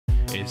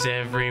It's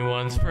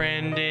everyone's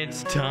friend,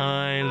 it's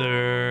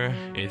Tyler.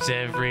 It's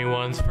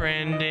everyone's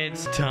friend,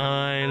 it's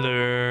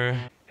Tyler.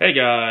 Hey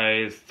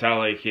guys,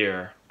 Tyler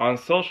here. On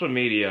social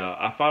media,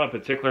 I found a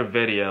particular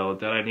video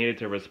that I needed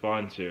to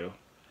respond to.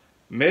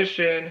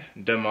 Mission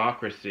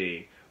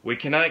Democracy. We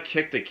cannot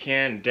kick the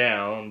can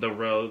down the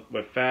road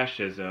with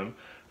fascism.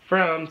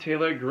 From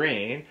Taylor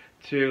Greene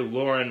to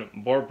Lauren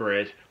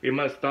Boebert, we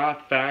must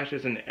stop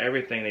fascists and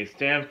everything they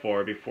stand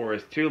for before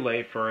it's too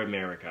late for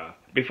America.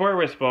 Before I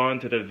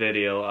respond to the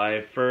video,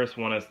 I first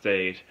want to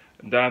state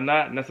that I'm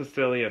not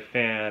necessarily a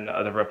fan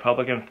of the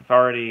Republican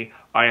Party.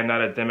 I am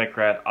not a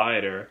Democrat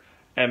either.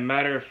 And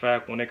matter of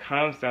fact, when it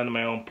comes down to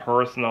my own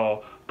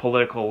personal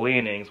political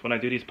leanings, when I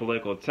do these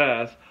political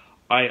tests,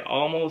 I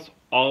almost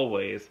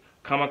always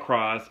come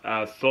across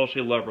as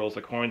socially liberals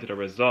according to the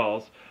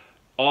results.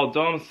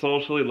 Although I'm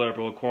socially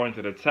liberal according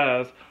to the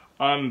test,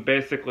 I'm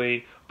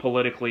basically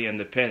politically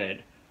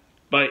independent.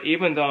 But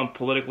even though I'm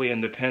politically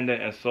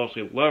independent and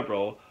socially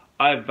liberal,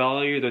 I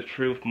value the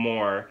truth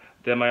more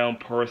than my own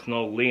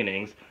personal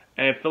leanings,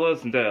 and I feel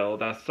as though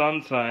that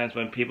sometimes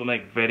when people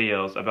make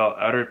videos about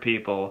other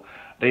people,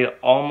 they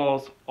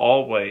almost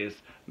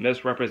always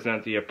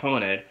misrepresent the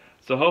opponent.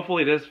 So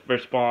hopefully this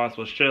response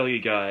will show you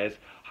guys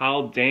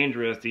how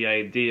dangerous the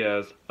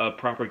ideas of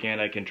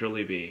propaganda can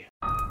truly be.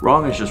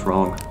 Wrong is just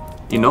wrong.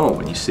 You know it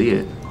when you see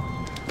it.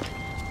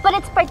 But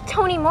it's by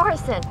Toni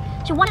Morrison.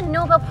 She won a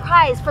Nobel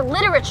Prize for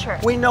literature.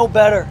 We know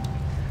better.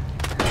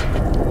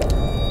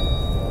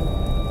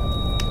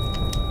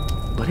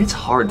 But it's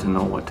hard to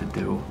know what to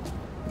do.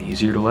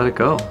 Easier to let it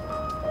go.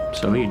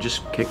 So you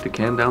just kick the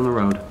can down the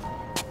road.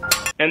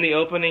 In the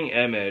opening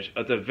image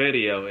of the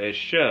video, it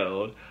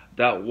showed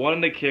that one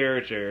of the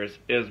characters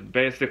is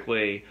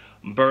basically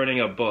burning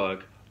a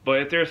book,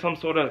 but if there's some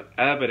sort of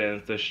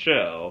evidence to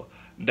show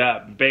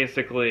that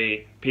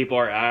basically people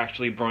are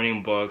actually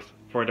burning books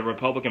for the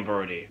Republican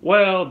Party.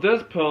 Well,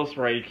 this post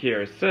right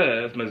here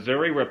says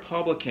Missouri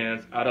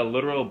Republicans at a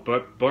literal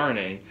book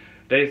burning.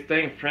 They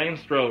think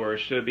flamethrowers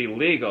should be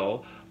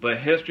legal, but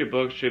history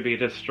books should be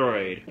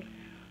destroyed.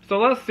 So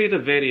let's see the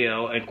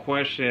video and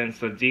question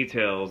some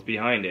details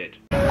behind it.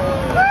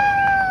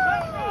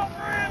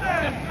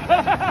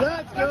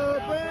 Let's go,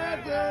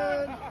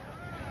 Brandon!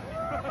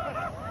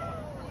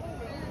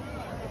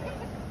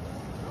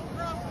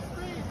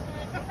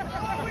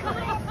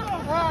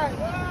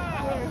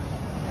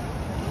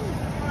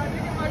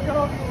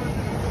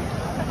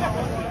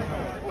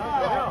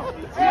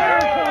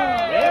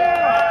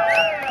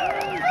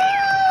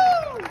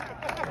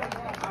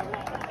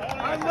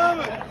 I love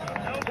it!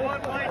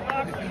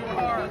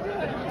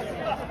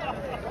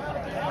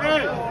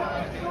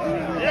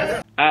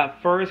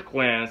 At first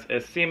glance,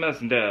 it seems as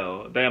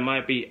though there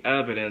might be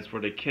evidence for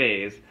the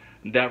case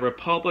that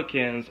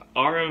Republicans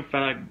are in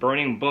fact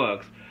burning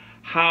books.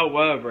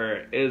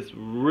 However, it's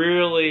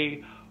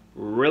really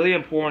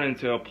important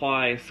to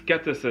apply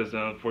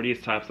skepticism for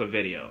these types of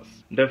videos.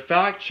 The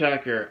fact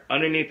checker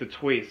underneath the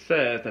tweet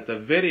says that the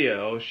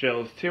video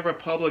shows two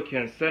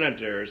Republican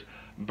senators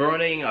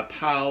burning a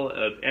pile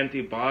of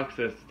empty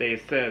boxes they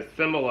said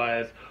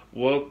symbolize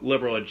woke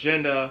liberal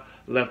agenda,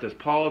 leftist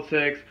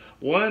politics.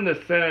 One of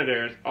the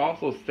senators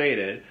also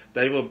stated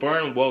that he will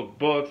burn woke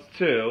books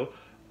too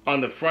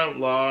on the front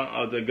lawn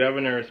of the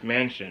governor's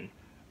mansion.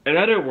 In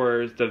other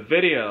words, the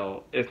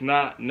video is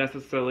not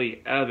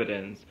necessarily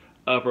evidence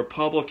of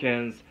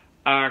Republicans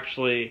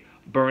actually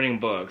burning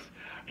books.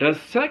 The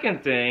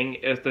second thing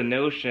is the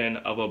notion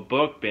of a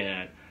book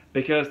ban,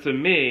 because to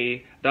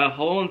me, that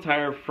whole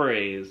entire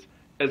phrase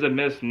is a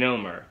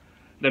misnomer.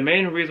 The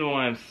main reason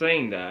why I'm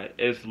saying that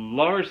is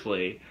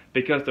largely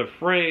because the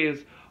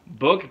phrase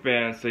book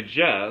ban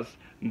suggests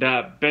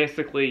that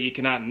basically you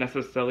cannot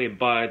necessarily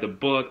buy the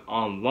book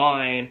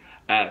online,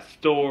 at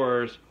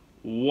stores,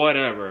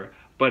 whatever.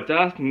 But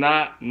that's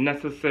not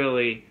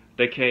necessarily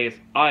the case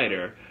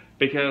either,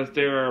 because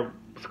there are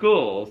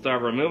schools that are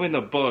removing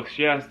the books.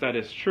 Yes, that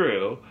is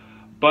true,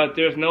 but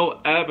there's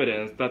no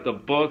evidence that the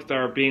books that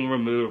are being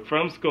removed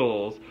from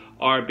schools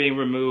are being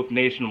removed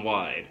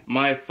nationwide.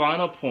 My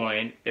final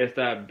point is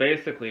that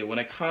basically when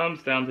it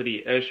comes down to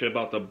the issue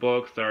about the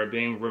books that are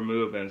being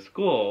removed in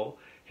school,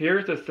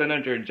 here's the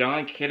Senator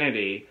John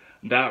Kennedy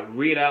that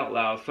read out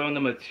loud some of the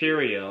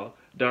material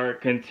that are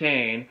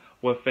contained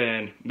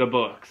within the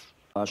books.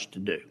 Us to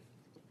do.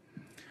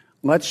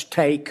 Let's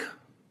take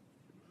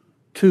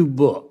two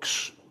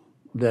books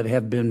that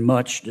have been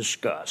much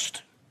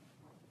discussed.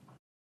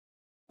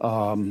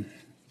 The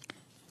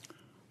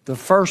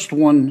first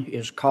one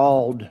is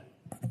called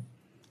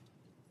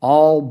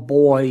All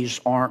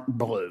Boys Aren't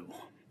Blue,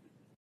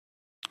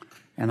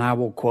 and I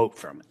will quote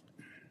from it.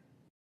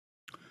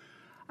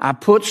 I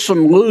put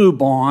some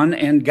lube on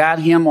and got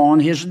him on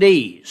his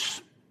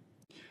knees,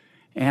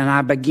 and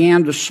I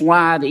began to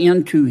slide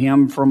into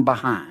him from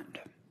behind.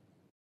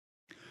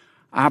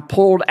 I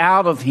pulled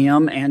out of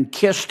him and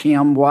kissed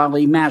him while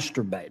he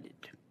masturbated.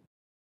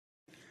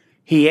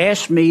 He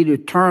asked me to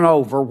turn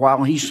over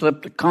while he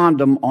slipped a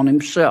condom on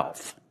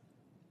himself.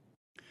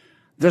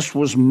 This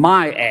was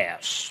my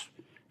ass,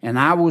 and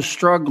I was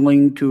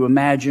struggling to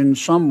imagine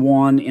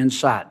someone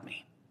inside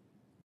me.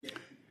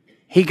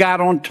 He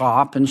got on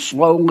top and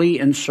slowly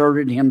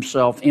inserted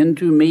himself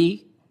into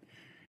me.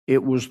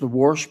 It was the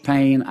worst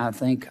pain I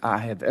think I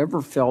have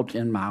ever felt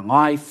in my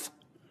life.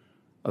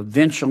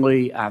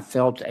 Eventually, I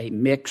felt a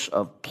mix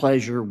of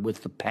pleasure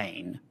with the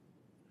pain.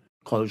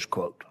 Close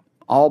quote.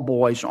 All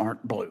boys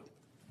aren't blue.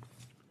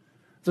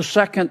 The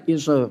second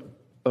is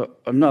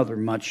another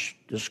much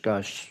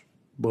discussed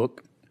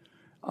book.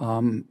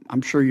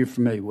 I'm sure you're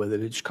familiar with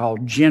it. It's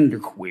called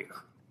Genderqueer.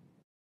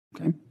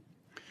 Okay?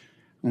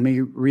 Let me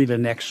read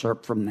an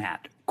excerpt from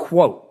that.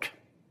 Quote,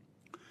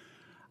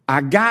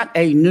 I got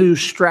a new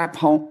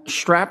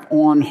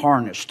strap-on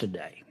harness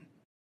today.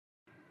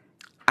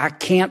 I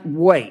can't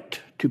wait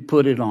to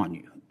put it on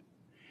you.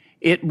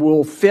 It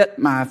will fit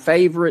my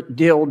favorite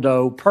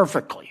dildo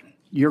perfectly.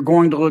 You're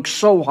going to look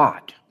so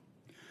hot.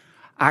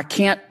 I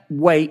can't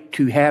wait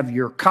to have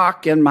your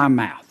cock in my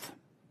mouth.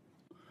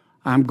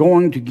 I'm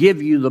going to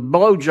give you the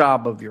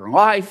blowjob of your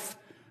life.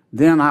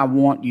 Then I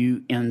want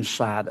you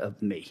inside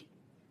of me.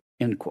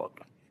 End quote.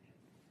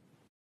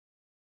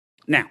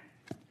 Now,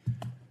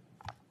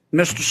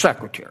 Mr.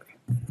 Secretary,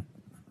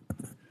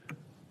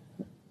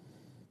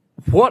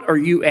 what are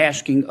you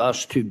asking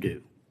us to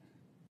do?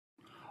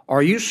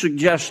 Are you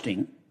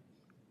suggesting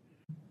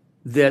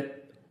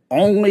that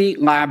only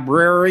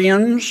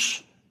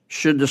librarians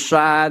should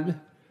decide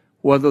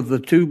whether the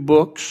two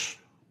books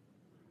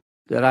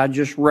that I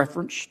just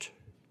referenced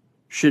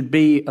should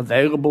be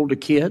available to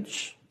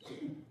kids?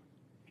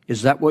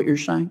 Is that what you're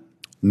saying?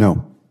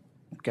 No.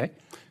 Okay.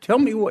 Tell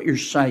me what you're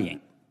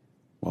saying.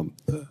 Well,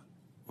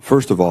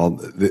 first of all,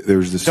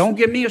 there's this... Don't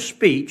give me a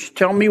speech.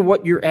 Tell me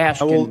what you're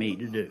asking me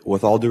to do.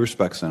 With all due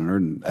respect, Senator,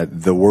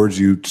 the words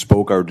you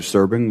spoke are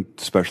disturbing,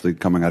 especially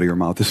coming out of your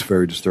mouth is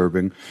very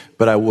disturbing.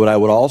 But what I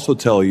would also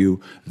tell you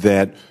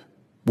that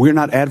we're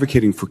not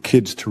advocating for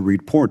kids to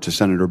read porn, to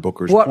Senator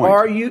Booker's point. What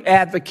are you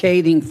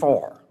advocating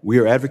for? We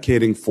are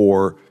advocating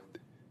for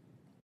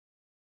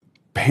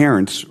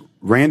parents,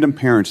 random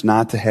parents,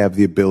 not to have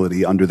the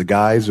ability, under the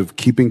guise of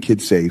keeping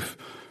kids safe,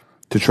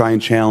 to try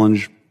and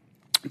challenge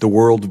the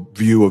world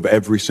view of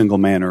every single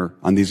manner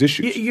on these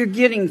issues. You're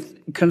getting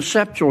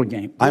conceptual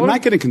game. I'm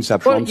not getting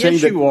conceptual. I'm saying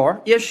yes, you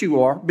are. Yes,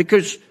 you are.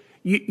 Because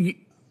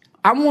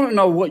I want to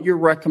know what you're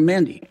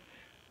recommending.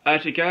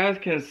 As you guys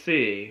can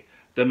see,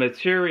 the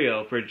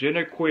material for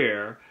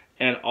Genderqueer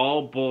and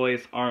All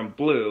Boys Aren't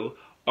Blue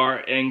are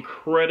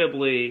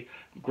incredibly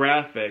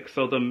graphic.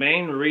 So the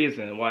main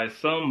reason why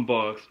some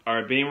books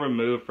are being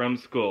removed from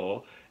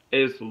school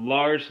is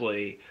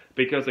largely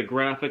because of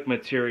graphic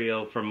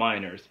material for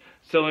minors.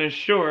 So in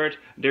short,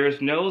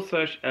 there's no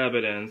such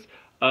evidence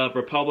of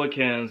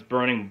Republicans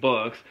burning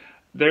books.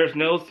 There's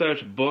no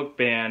such book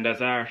ban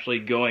that's actually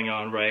going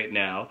on right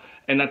now,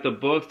 and that the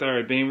books that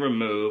are being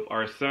removed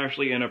are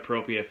sexually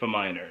inappropriate for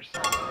minors.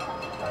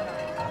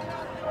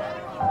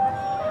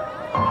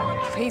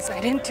 Please,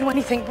 I didn't do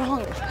anything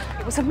wrong.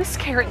 It was a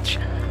miscarriage.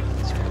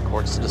 It's for the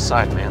courts to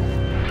decide, ma'am.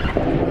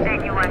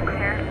 Thank you, one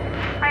clear.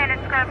 I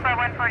understand for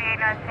 148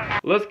 North.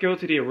 Let's go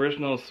to the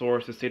original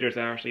source to see if there's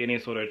actually any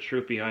sort of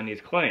truth behind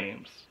these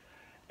claims.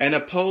 In a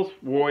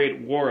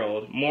post-Royd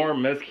world, more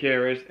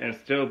miscarriage and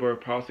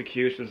stillbirth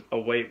prosecutions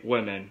await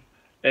women.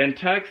 In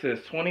Texas,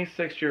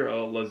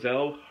 26-year-old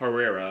Lizelle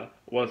Herrera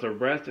was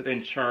arrested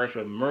and charged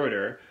with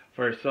murder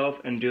for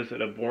self-induced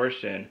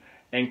abortion.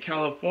 In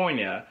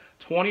California,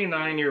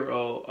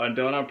 29-year-old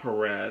Adona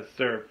Perez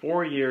served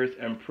 4 years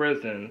in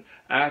prison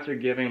after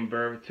giving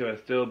birth to a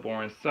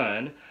stillborn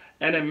son.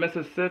 And in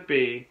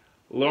Mississippi,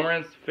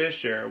 Lawrence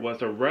Fisher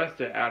was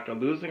arrested after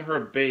losing her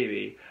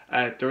baby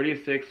at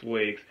 36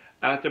 weeks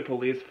after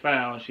police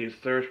found she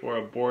searched for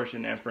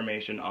abortion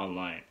information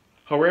online.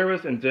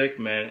 Herrera's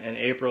indictment and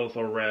April's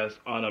arrest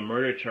on a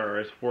murder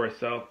charge for a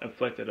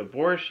self-inflicted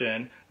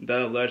abortion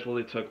that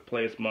allegedly took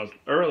place months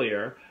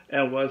earlier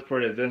and was, for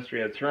the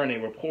district attorney,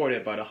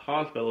 reported by the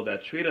hospital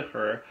that treated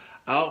her,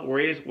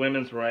 outraged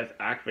women's rights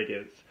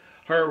advocates.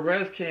 Her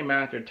arrest came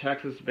after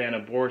Texas banned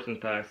abortions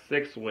past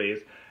 6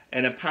 weeks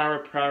and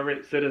empowered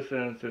private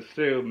citizens to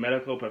sue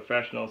medical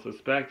professionals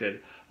suspected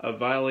of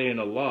violating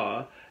the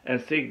law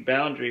and seek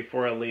boundary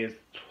for at least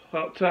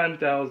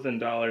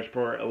 $10,000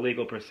 per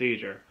illegal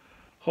procedure.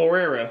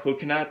 Herrera, who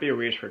cannot be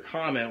reached for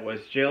comment, was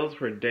jailed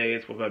for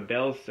days with a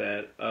bail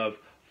set of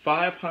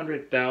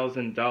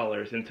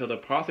 $500,000 until the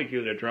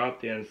prosecutor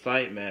dropped the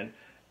incitement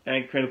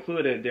and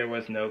concluded there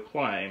was no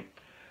crime.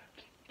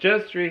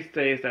 Just 3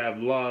 states that have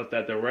laws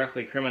that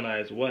directly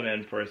criminalize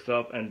women for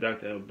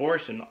self-induced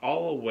abortion,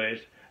 all of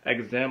which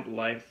exempt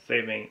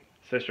life-saving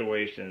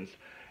situations.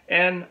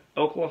 In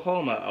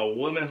Oklahoma, a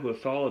woman who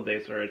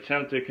solidates her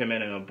attempt to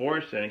commit an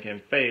abortion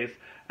can face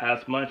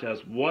as much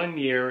as 1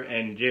 year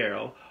in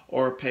jail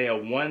or pay a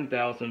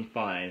 $1,000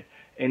 fine.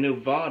 In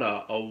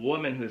Nevada, a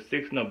woman who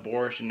seeks an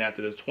abortion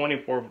after the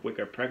 24th week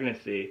of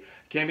pregnancy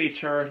can be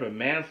charged with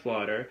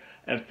manslaughter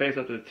and face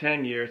up to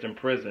 10 years in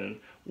prison.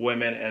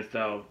 Women in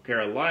South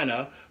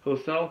Carolina who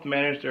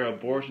self-manage their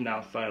abortion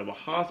outside of a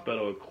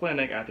hospital or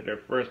clinic after their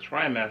first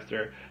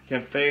trimester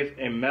can face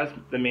a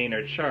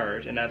misdemeanor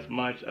charge and as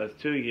much as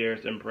 2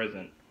 years in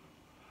prison.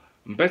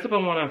 Based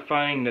upon what I'm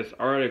finding in this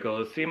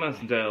article, it seems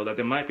as though that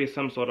there might be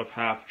some sort of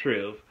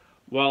half-truth.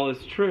 While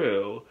it's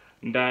true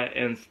that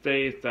in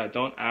states that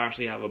don't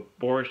actually have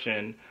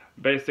abortion,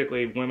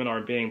 basically women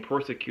are being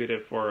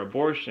persecuted for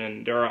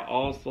abortion, there are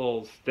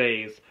also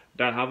states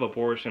that have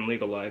abortion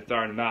legalized that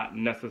are not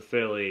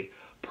necessarily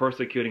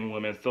persecuting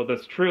women. So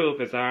this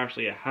truth is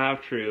actually a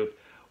half-truth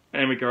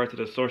in regard to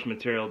the source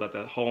material that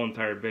the whole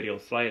entire video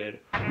cited.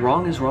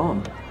 Wrong is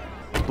wrong,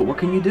 but what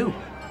can you do?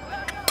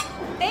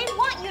 They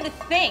want you to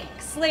think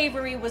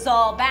slavery was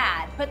all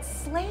bad, but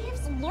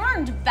slaves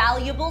learned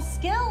valuable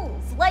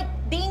skills, like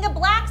being a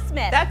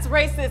blacksmith. That's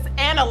racist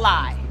and a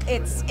lie.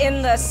 It's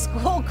in the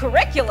school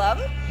curriculum,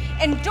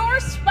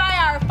 endorsed by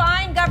our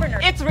fine governor.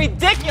 It's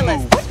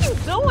ridiculous. What are you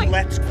doing?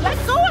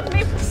 Let go of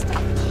me.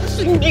 Stop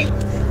pushing me.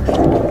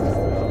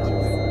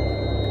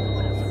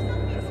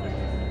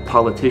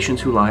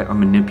 Politicians who lie are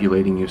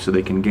manipulating you so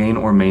they can gain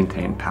or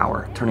maintain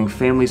power, turning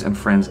families and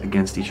friends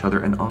against each other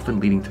and often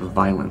leading to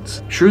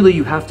violence. Surely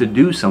you have to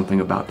do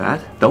something about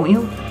that, don't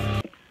you?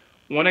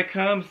 When it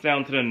comes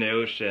down to the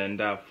notion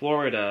that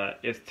Florida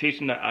is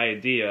teaching the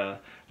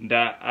idea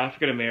that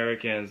African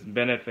Americans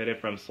benefited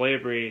from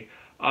slavery,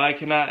 I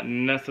cannot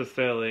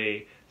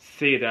necessarily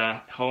see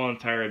that whole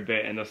entire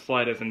bit in the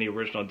slightest in the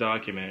original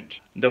document.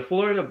 The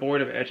Florida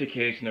Board of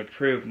Education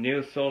approved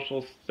new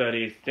social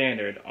studies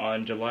standard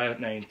on July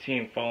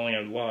 19 following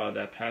a law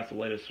that passed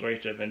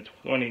legislation in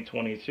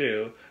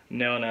 2022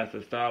 known as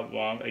the Stop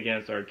Wrong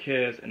Against Our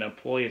Kids and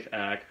Employees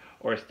Act,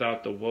 or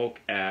Stop the Woke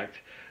Act.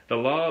 The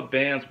law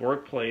bans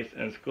workplace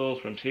and schools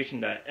from teaching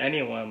that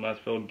anyone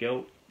must feel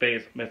guilt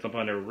based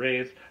upon their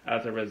race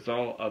as a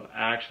result of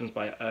actions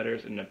by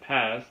others in the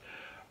past.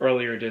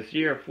 Earlier this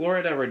year,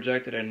 Florida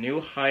rejected a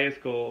new high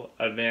school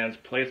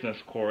advanced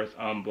placements course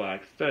on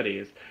Black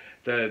Studies.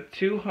 The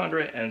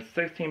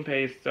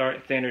 216-page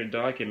standard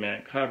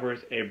document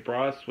covers a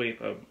broad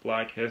sweep of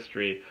Black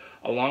history,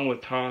 along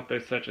with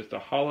topics such as the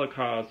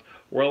Holocaust,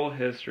 world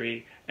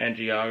history, and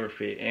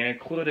geography, and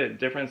included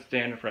different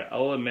standards for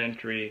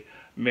elementary,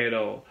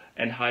 middle,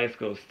 and high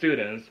school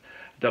students.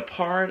 The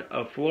part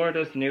of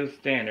Florida's new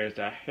standards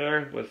that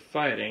Harris was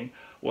citing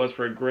was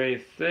for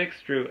grades 6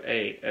 through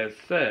 8. It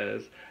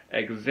says,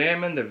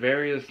 examine the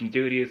various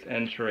duties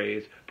and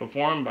trades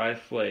performed by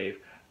slaves: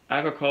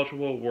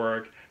 agricultural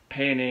work,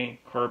 painting,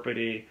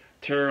 carpentry,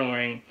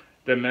 tailoring,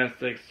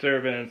 domestic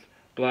servants,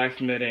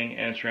 blacksmithing,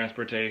 and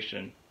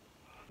transportation.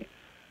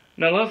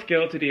 Now let's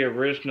go to the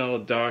original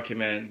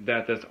document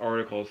that this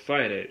article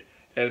cited.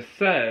 It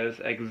says,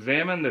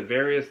 examine the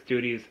various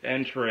duties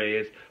and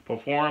trades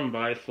performed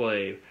by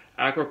slaves: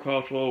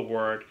 agricultural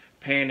work,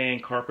 painting,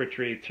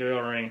 carpentry,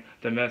 tailoring,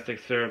 domestic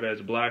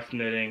service,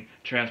 blacksmithing,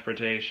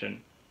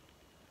 transportation.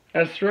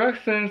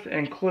 Instructions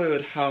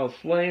include how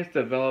slaves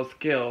develop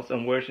skills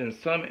in which in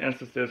some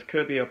instances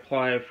could be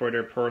applied for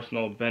their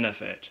personal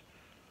benefit.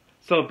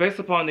 So based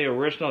upon the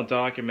original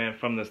document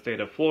from the state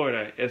of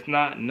Florida, it's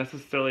not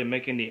necessarily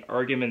making the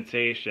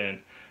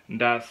argumentation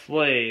that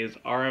slaves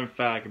are in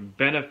fact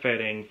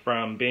benefiting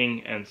from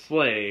being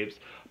enslaved,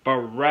 but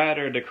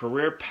rather the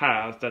career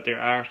paths that they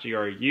actually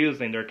are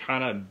using, they're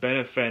kind of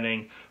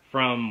benefiting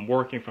from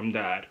working from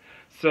that.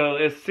 So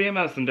it seems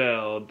as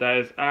though that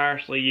is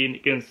actually, you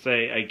can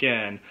say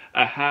again,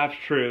 a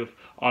half-truth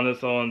on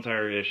this whole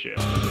entire issue.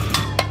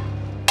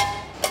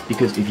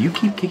 Because if you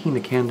keep kicking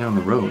the can down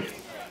the road,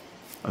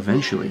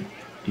 eventually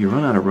you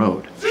run out of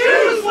road.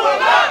 Jews will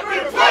not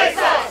replace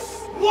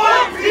us!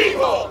 One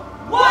people!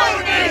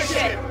 One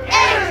nation!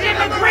 End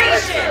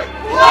immigration!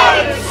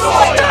 One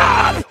soil!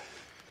 Stop!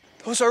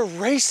 Those are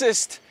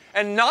racist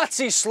and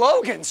Nazi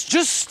slogans.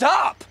 Just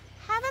stop!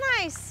 Haven't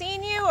I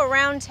seen you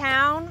around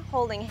town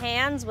holding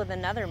hands with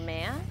another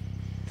man?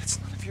 That's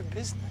none of your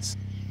business.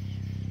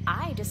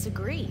 I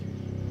disagree.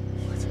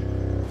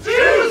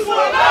 Jews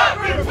will not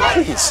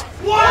replace Please.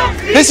 One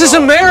people! This is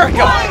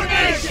America! One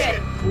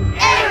nation!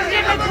 End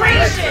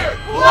immigration!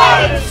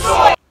 One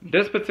soil!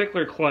 This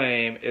particular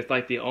claim is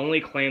like the only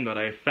claim that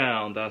I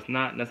found that's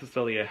not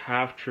necessarily a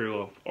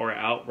half-truth or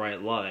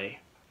outright lie.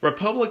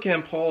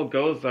 Republican Paul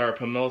Gosar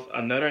promotes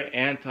another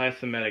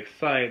anti-Semitic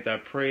site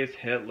that praised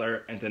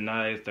Hitler and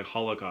denies the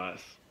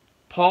Holocaust.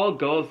 Paul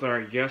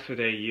Gosar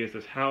yesterday used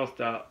his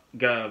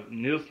House.gov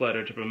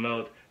newsletter to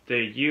promote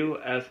the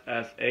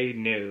USSA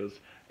News,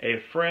 a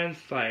friend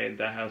site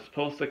that has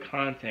posted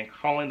content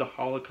calling the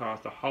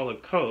Holocaust a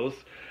Holocaust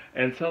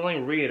and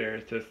telling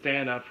readers to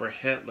stand up for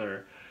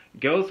Hitler.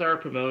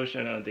 Gosar's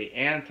promotion of the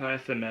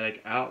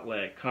anti-Semitic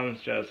outlet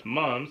comes just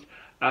months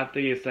after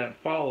he sent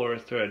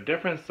followers to a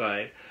different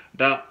site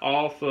that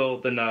also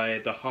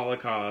denied the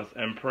Holocaust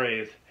and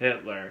praised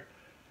Hitler.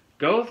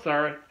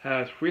 Gosar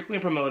has frequently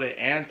promoted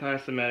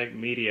anti-Semitic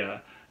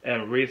media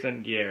in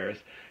recent years.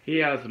 He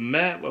has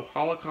met with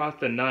Holocaust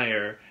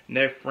denier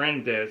Nick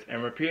Friendis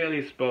and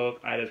repeatedly spoke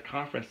at his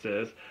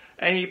conferences,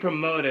 and he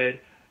promoted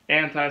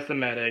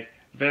anti-Semitic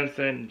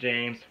Vincent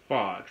James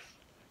Fox.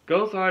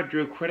 Gosar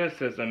drew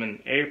criticism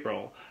in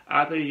April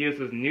after he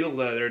used his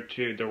newsletter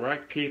to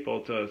direct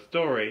people to a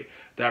story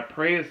that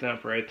praised him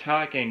for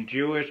attacking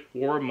Jewish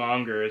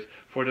warmongers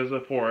for the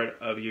support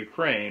of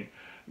Ukraine.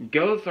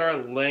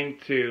 Gosar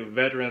linked to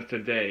Veterans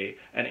Today,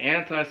 an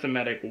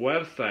anti-Semitic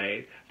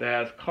website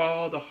that has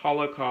called the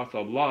Holocaust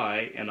a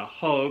lie and a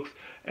hoax,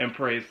 and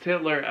praised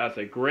Hitler as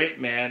a great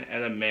man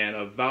and a man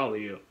of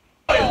value.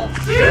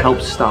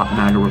 Help stop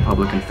MAGA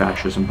Republican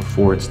fascism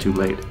before it's too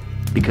late.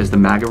 Because the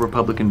MAGA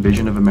Republican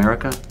vision of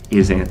America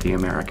is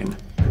anti-American.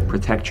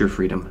 Protect your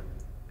freedom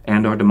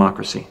and our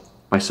democracy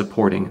by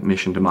supporting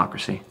Mission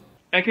Democracy.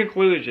 In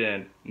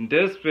conclusion,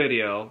 this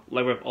video,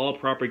 like with all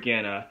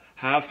propaganda,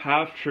 have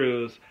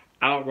half-truths,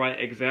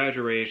 outright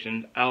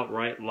exaggerations,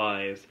 outright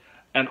lies.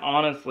 And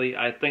honestly,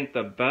 I think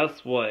the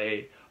best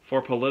way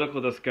for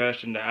political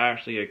discussion to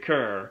actually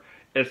occur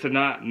is to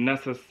not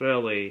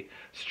necessarily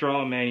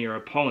strawman your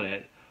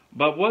opponent.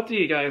 But what do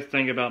you guys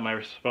think about my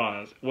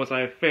response? Was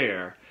I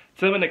fair?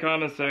 Tell me in the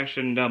comment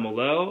section down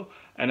below,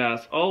 and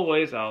as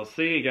always, I'll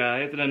see you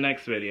guys in the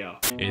next video.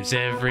 It's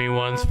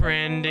everyone's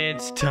friend,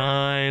 it's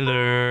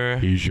Tyler.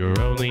 He's your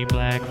only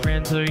black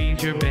friend, so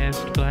he's your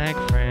best black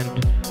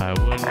friend. I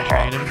wouldn't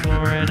trade him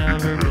for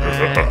another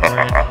black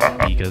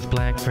friend, because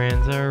black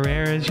friends are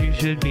rare, as you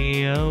should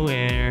be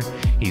aware.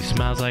 He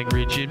smiles like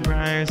Richard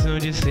Pryor, so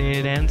just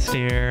sit and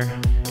stare.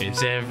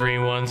 It's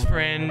everyone's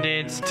friend,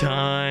 it's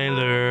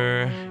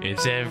Tyler.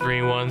 It's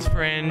everyone's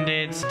friend,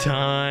 it's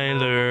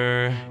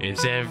Tyler.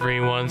 It's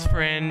everyone's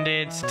friend,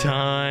 it's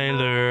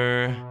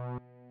Tyler.